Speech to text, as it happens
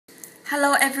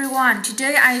Hello everyone,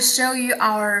 today I show you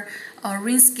our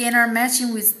ring scanner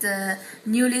matching with the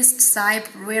newest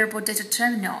Skype wearable data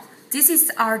terminal. This is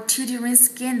our 2D ring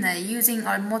scanner using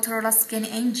a Motorola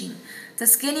scanning engine. The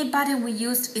scanning button we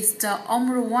used is the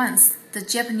Omru Ones, the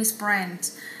Japanese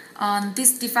brand.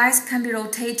 This device can be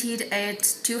rotated at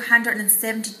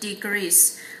 270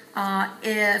 degrees.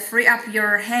 Free up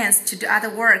your hands to do other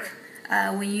work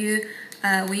when you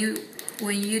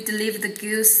deliver the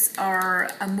goods or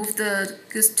move the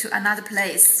goods to another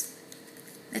place.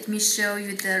 Let me show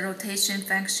you the rotation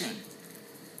function.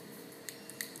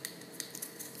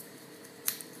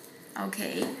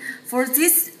 Okay, for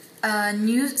this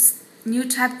new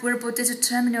type wearable data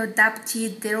terminal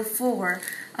WT04,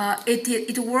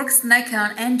 it works like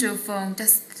an Android phone.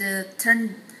 Just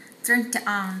turn it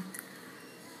on.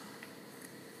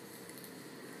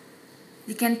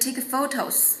 You can take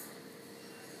photos.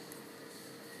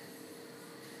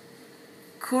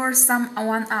 Call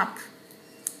someone up.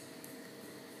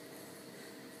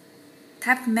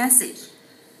 Type message.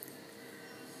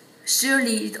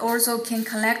 Surely it also can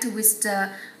connect with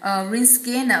the ring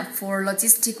scanner for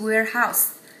logistic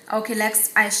warehouse. Okay,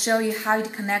 next I show you how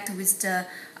it connects with the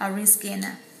ring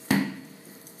scanner.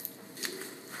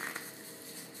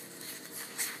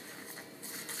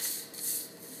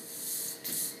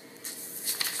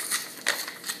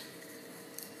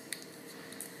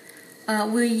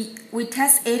 We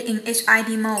test it in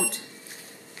HID mode.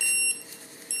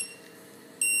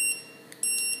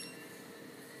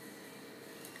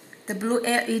 The blue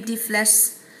LED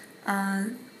flashes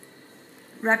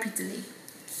rapidly.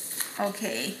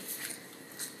 Okay.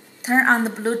 Turn on the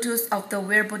Bluetooth of the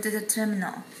wearable data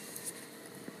terminal.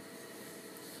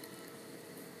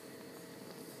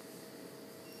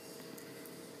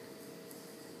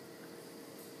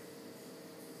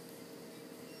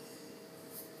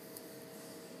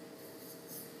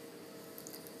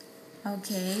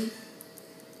 Okay.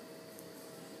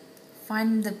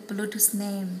 Find the Bluetooth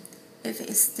name. If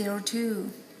it's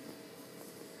 02.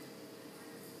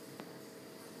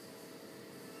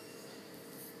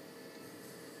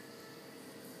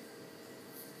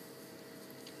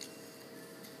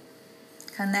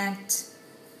 Connect.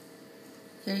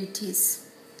 Here it is.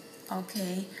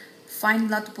 Okay. Find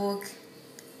notebook.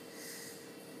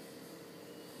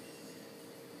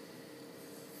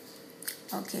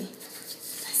 Okay.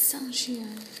 上去啊。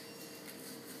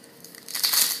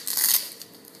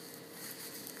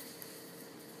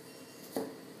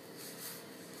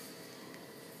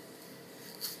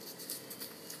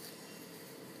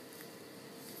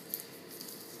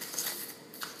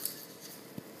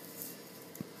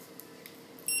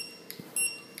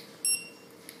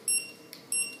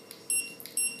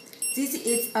This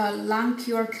is a long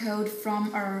QR code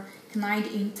from a client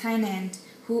in Thailand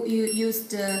who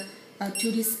used the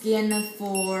 2D scanner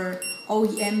for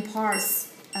OEM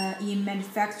parts in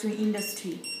manufacturing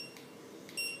industry.